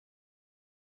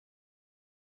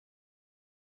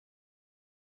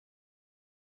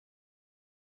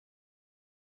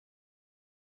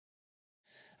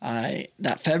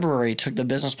that February took the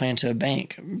business plan to a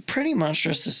bank pretty much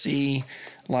just to see,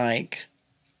 like,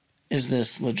 is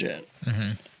this legit?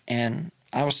 Mm-hmm. And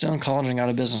I was still in college and got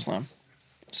a business loan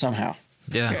somehow.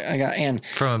 Yeah. I got, and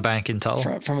from a bank in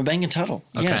Tuttle? From a bank in Tuttle.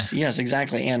 Okay. Yes,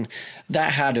 exactly. And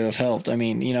that had to have helped. I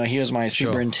mean, you know, he was my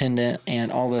superintendent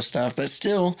and all this stuff, but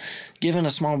still giving a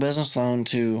small business loan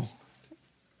to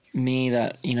me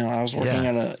that, you know, I was working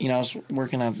at a little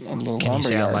lumber Can you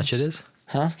say yard. how much it is?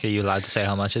 Huh? Are you allowed to say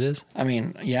how much it is? I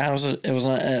mean, yeah, it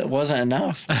wasn't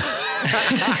enough.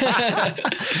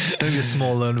 Maybe a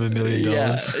small loan of $1 million.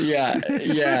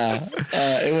 Yeah.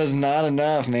 It was not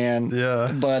enough, man.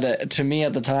 Yeah. But to me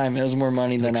at the time, it was more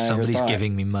money than I ever thought. Somebody's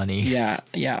giving me money. Yeah.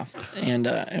 And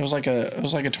it was like a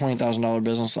 $20,000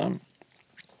 business loan.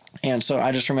 And so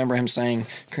I just remember him saying,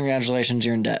 "Congratulations,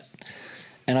 you're in debt."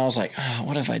 And I was like, oh,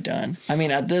 what have I done? I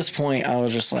mean, at this point, I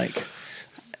was just like,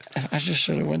 I just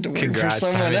should have went to work for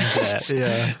someone else.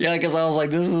 Yeah, because I was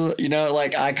like, this is, you know,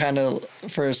 like I kind of,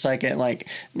 for a second, like,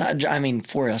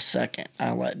 for a second,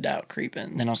 I let doubt creep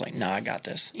in. Then I was like, no, I got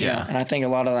this. You know? And I think a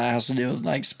lot of that has to do with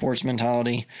like sports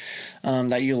mentality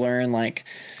that you learn. Like,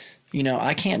 you know,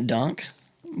 I can't dunk,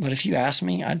 but if you ask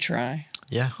me, I'd try.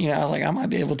 Yeah. You know, I was like, I might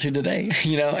be able to today,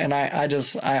 you know, and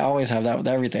I always have that with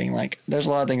everything. Like, there's a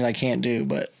lot of things I can't do,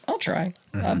 but I'll try.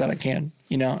 Mm-hmm. I bet I can,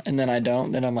 you know, and then I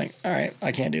don't. Then I'm like, all right,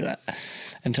 I can't do that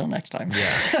until next time.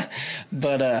 Yeah.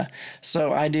 But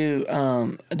so I did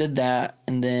that,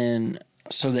 and then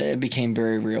so that it became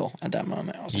very real at that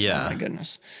moment. I was like, oh my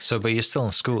goodness. So, but you're still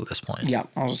in school at this point. Yeah,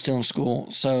 I was still in school.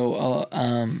 So,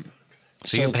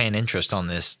 so you're paying interest on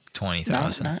this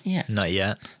 $20,000? Not yet. Not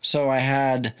yet. So I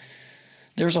had.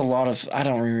 There's a lot of, I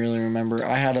don't really remember.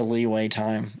 I had a leeway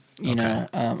time, you know.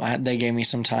 They gave me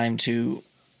some time to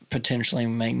potentially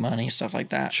make money, stuff like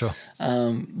that. Sure.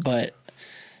 But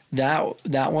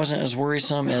that wasn't as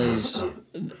worrisome as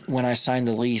when I signed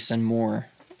the lease and more.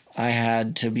 I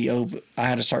had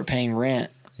to start paying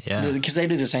rent. Yeah. Because they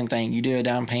do the same thing. You do a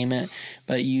down payment,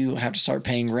 but you have to start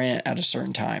paying rent at a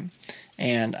certain time.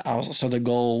 And so the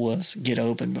goal was get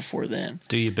open before then.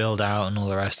 Do you build out and all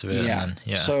the rest of it? Yeah. And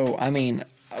then, So, I mean,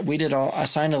 I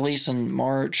signed a lease in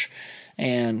March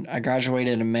and I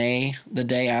graduated in May. The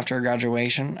day after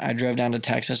graduation, I drove down to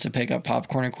Texas to pick up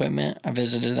popcorn equipment. I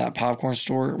visited that popcorn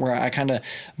store where I kind of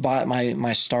bought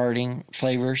my starting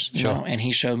flavors, you know, and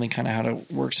he showed me kind of how to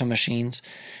work some machines.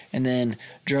 And then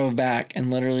drove back, and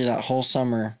literally that whole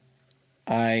summer,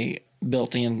 I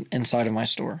built the inside of my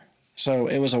store. So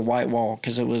it was a white wall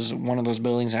because it was one of those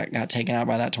buildings that got taken out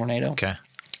by that tornado. Okay.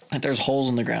 Like there's holes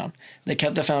in the ground. They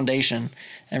kept the foundation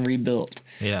and rebuilt.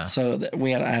 Yeah. So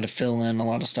I had to fill in a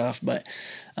lot of stuff, but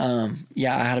I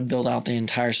had to build out the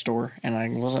entire store, and I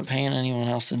wasn't paying anyone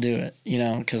else to do it, you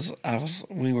know, because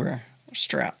we were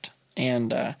strapped,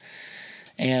 and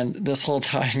this whole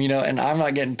time, you know, and I'm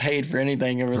not getting paid for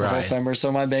anything over the whole summer,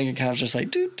 so my bank account's just like,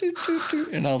 doot, doot, doot, doot,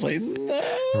 and I was like, no.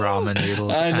 Ramen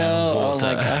noodles. I know. I was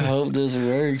like, I hope this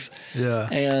works. Yeah.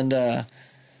 And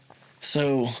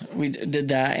so we did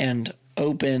that and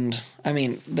opened. I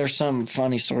mean, there's some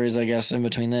funny stories, I guess, in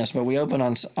between this, but we opened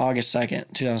on August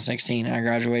 2nd, 2016, and I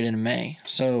graduated in May.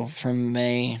 So from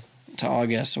May to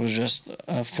August was just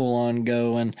a full-on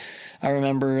go, and I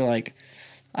remember, like,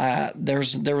 there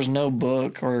was no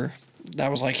book or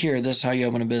that was like, here, this is how you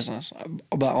open a business.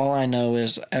 But all I know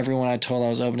is everyone I told I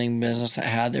was opening a business that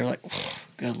had, they were like, oh,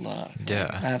 good luck.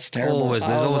 Yeah. That's terrible. There's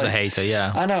always a hater,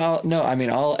 yeah. I know. No, I mean,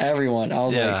 everyone. I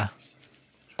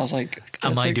was like,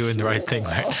 am I doing the right thing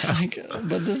right now? I was like,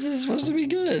 but this is supposed to be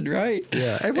good, right?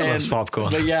 Yeah, everyone loves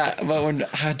popcorn. But when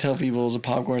I tell people it was a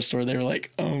popcorn store, they were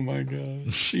like, oh my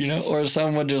gosh, you know? Or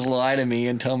someone would just lie to me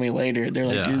and tell me later. They're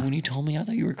like, dude, when you told me, I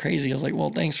thought you were crazy. I was like,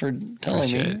 well, thanks for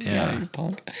telling me. Yeah, you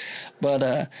punk.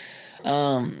 But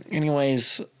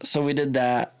anyways, so we did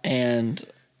that, and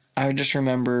I just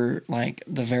remember, like,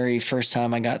 the very first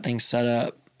time I got things set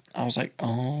up, I was like,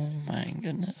 oh my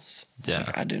goodness.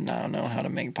 Like, I do not know how to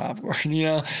make popcorn, you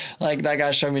know? Like, that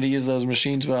guy showed me to use those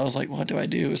machines, but I was like, what do I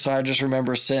do? So I just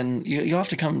remember sitting, you'll have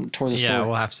to come tour the store. Yeah,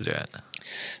 we'll have to do it.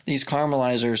 These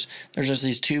caramelizers, there's just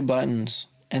these two buttons,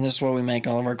 and this is what we make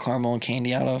all of our caramel and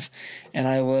candy out of. And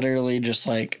I literally just,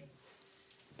 like,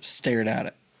 stared at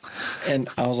it. And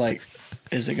I was like,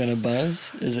 is it going to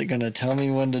buzz? Is it going to tell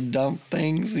me when to dump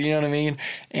things? You know what I mean?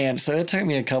 And so it took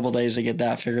me a couple days to get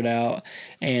that figured out.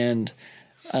 And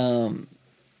I'm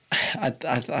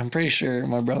pretty sure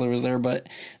my brother was there, but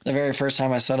the very first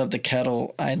time I set up the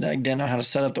kettle, I didn't know how to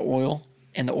set up the oil,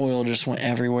 and the oil just went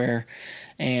everywhere.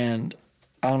 And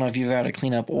I don't know if you've had to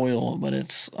clean up oil, but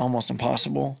it's almost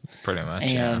impossible. Pretty much.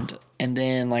 And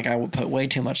then like I would put way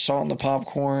too much salt in the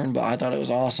popcorn, but I thought it was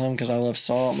awesome because I love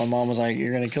salt. My mom was like,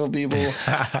 "You're gonna kill people,"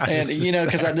 and you know,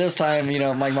 because at this time, you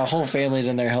know, like my whole family's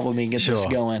in there helping me get this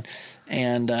going,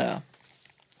 and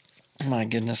my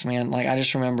goodness, man, like I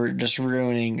just remember just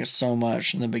ruining so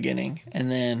much in the beginning,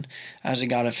 and then as I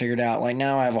got it figured out, like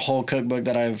now I have a whole cookbook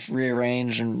that I've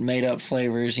rearranged and made up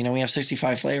flavors. You know, we have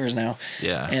 65 flavors now,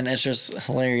 and it's just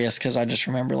hilarious because I just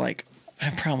remember like, I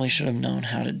probably should have known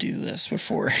how to do this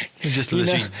before. You just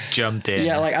literally jumped in.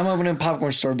 Yeah, like I'm opening a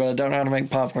popcorn store, but I don't know how to make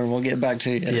popcorn. We'll get back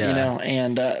to you, you know?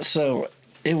 And so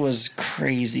it was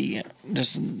crazy.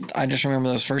 I just remember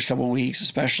those first couple of weeks,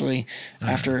 especially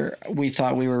after we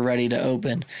thought we were ready to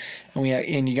open.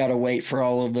 And you got to wait for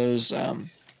all of those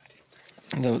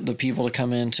the people to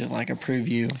come in to like approve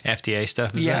you. FDA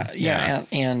stuff, is yeah, that? yeah.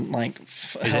 And like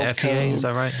is health it FDA, code. is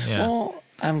that right? Yeah. Well,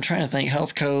 I'm trying to think.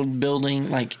 Health code,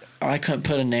 building, like I couldn't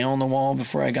put a nail on the wall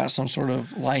before I got some sort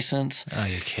of license. Oh,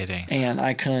 you're kidding. And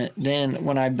I couldn't, then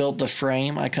when I built the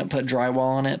frame, I couldn't put drywall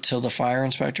on it till the fire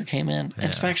inspector came in. Yeah.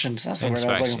 Inspections, that's the word I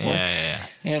was looking for. Yeah.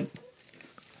 And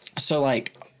so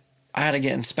like I had to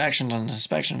get inspections on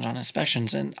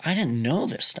inspections, and I didn't know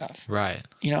this stuff. Right.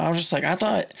 You know, I was just like, I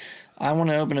thought I want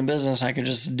to open a business, I could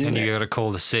just do it. And you got to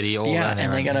call the city all that.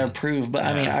 And they got to approve. But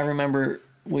I mean, I remember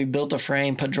we built the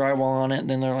frame, put drywall on it.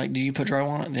 Then they're like, "Do you put drywall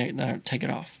on it?" They take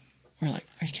it off. We're like,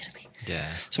 "Are you kidding me?"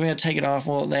 Yeah. So we had to take it off.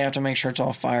 Well, they have to make sure it's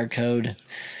all fire code,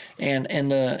 and in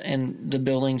the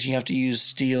buildings you have to use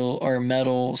steel or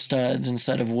metal studs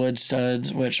instead of wood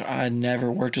studs, which I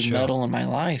never worked with metal in my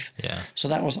life. Yeah. So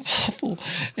that was awful,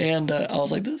 and I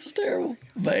was like, "This is terrible."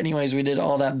 But anyways, we did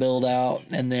all that build out,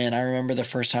 and then I remember the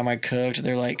first time I cooked,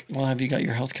 they're like, "Well, have you got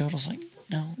your health code?" I was like,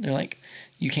 "No." They're like,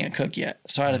 "You can't cook yet."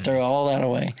 So I had to throw all that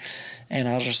away. And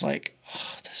I was just like,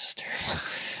 "Oh, this is terrible."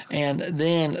 And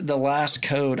then the last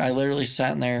code, I literally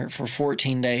sat in there for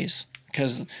 14 days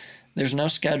because there's no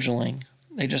scheduling.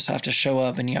 They just have to show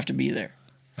up and you have to be there.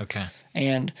 Okay.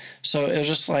 And so it was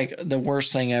just like the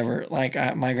worst thing ever. Like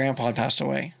my grandpa had passed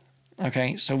away.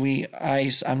 Okay. So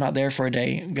I'm not there for a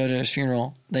day, go to his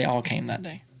funeral. They all came that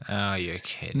day. Oh, you're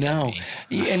kidding No.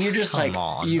 me. And you're just Come like...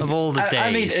 on. Of all the days.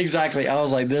 I mean, exactly. I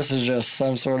was like, this is just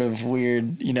some sort of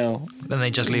weird, you know... Then they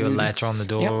just leave a letter on the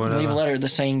door or whatever? Leave a letter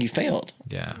that's saying you failed.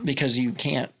 Yeah. Because you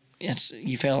can't...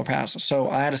 You fail or pass. So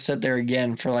I had to sit there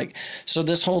again for like... So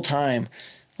this whole time,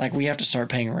 like, we have to start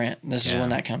paying rent. This is when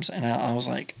that comes. And I was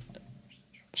like,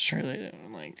 surely,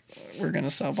 like, we're going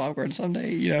to sell popcorn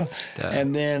someday, you know?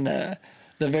 And then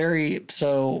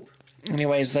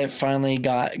anyways, they finally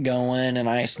got going, and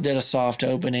I did a soft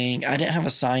opening. I didn't have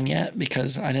a sign yet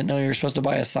because I didn't know you were supposed to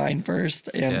buy a sign first.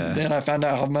 And then I found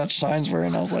out how much signs were,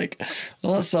 and I was like,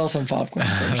 well, let's sell some popcorn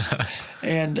first.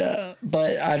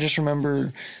 But I just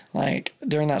remember, like,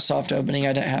 during that soft opening,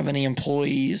 I didn't have any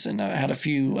employees, and I had a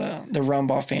few, the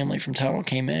Rumbaugh family from Tuttle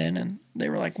came in, and they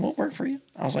were like, "We'll work for you."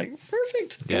 I was like,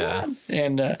 "Perfect, go on."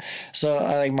 And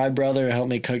so my brother helped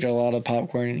me cook a lot of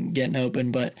popcorn and getting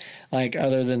open, but like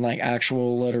other than like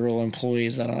actual literal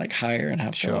employees that I like hire and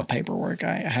have to fill out paperwork,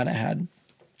 I hadn't had.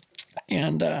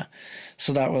 And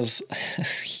so that was,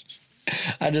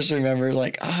 I just remember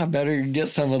like, I better get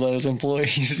some of those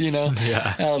employees, you know?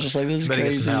 Yeah. And I was just like, this is crazy.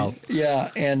 Get some help.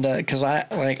 Yeah. And because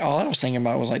all I was thinking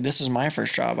about was like, this is my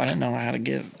first job. I didn't know how to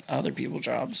give other people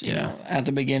jobs. You know, at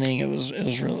the beginning, it was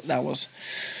real. That was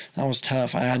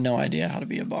tough. I had no idea how to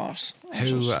be a boss.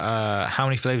 How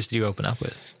many flavors did you open up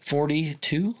with?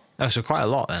 42. Oh, so quite a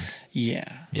lot then. Yeah.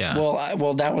 Yeah.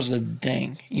 Well, that was the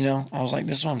thing. You know, I was like,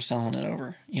 this is what I'm selling it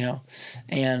over. You know,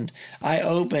 and I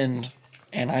opened.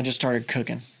 And I just started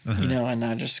cooking, you know, and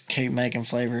I just kept making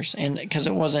flavors. And because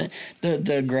it wasn't,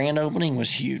 the grand opening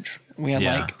was huge. We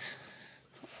had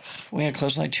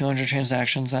close to like 200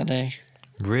 transactions that day.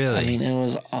 Really? I mean, it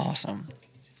was awesome.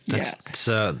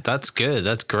 That's good.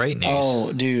 That's great news.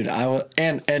 Oh, dude.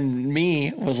 And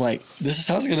me was like, this is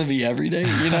how it's going to be every day,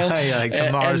 you know? Yeah, like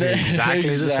tomorrow's exactly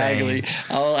the same.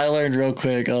 I learned real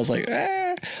quick. I was like,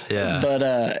 Yeah.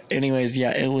 But anyways,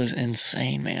 it was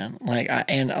insane, man. Like,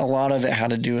 and a lot of it had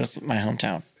to do with my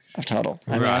hometown of Tuttle.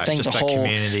 I mean, I think the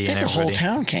whole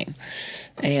town came,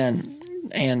 and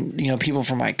you know, people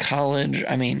from my college.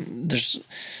 I mean, there's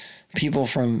people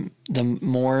from the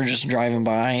Moore just driving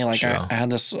by. Like, I had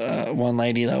this one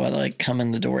lady that would like come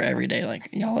in the door every day, like,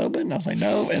 "Y'all open?" And I was like,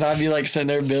 "No," and I'd be like sitting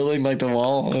there building like the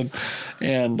wall,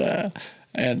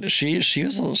 and she's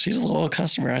a loyal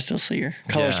customer. I still see her.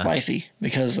 Call her Spicy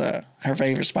because her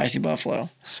favorite spicy buffalo.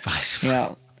 Spicy.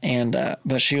 Yeah. And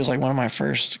but she was like one of my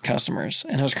first customers,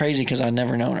 and it was crazy because I'd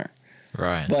never known her.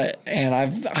 Right. And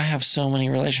I have so many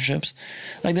relationships.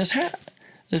 Like this hat.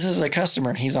 This is a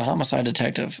customer. He's a homicide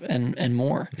detective and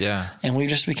more. Yeah. And we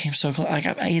just became so close. Like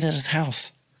I ate at his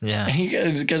house. Yeah.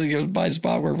 And because he buys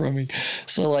popcorn from me.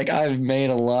 So like I've made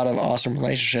a lot of awesome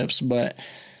relationships, but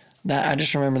I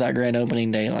just remember that grand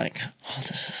opening day, like, oh,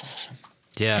 this is awesome.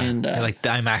 Yeah. And like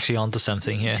I'm actually onto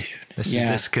something here. Dude,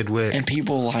 This could work. And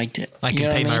people liked it. I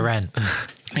can pay my rent.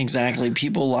 Exactly.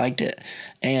 People liked it.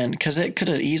 And because it could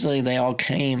have easily, they all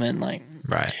came and like,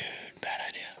 right. Dude, bad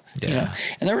idea. Yeah. You know?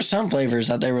 And there were some flavors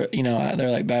that they were, you know, they're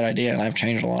like bad idea, and I've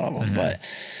changed a lot of them. Mm-hmm. But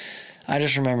I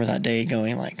just remember that day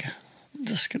going like,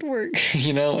 this could work,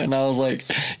 you know? And I was like,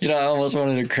 you know, I almost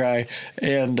wanted to cry.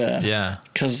 And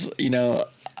because, you know,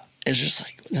 it's just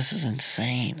like, this is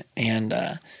insane. And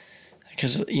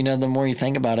because, you know, the more you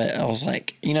think about it, I was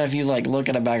like, you know, if you like look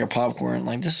at a bag of popcorn,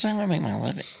 like this is how I make my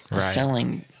living. Right.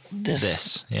 Selling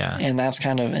this. Yeah. And that's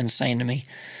kind of insane to me.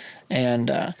 And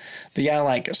but yeah,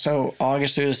 like so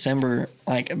August through December,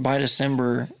 like by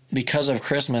December, because of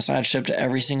Christmas, I had shipped to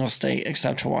every single state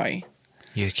except Hawaii.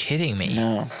 You're kidding me.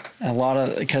 No, a lot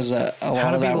of because a lot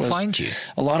How do of that people was, find you?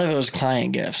 A lot of it was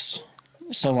client gifts.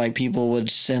 So like people would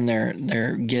send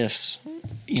their gifts,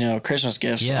 you know, Christmas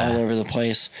gifts all over the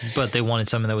place. But they wanted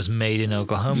something that was made in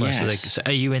Oklahoma. Yes. So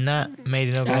are you in that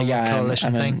made in Oklahoma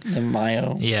coalition thing? In the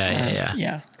Mayo.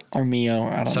 Yeah. Or Mio,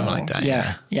 I don't know. Something like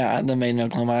that. Yeah, the Made in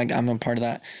Oklahoma. I'm a part of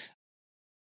that.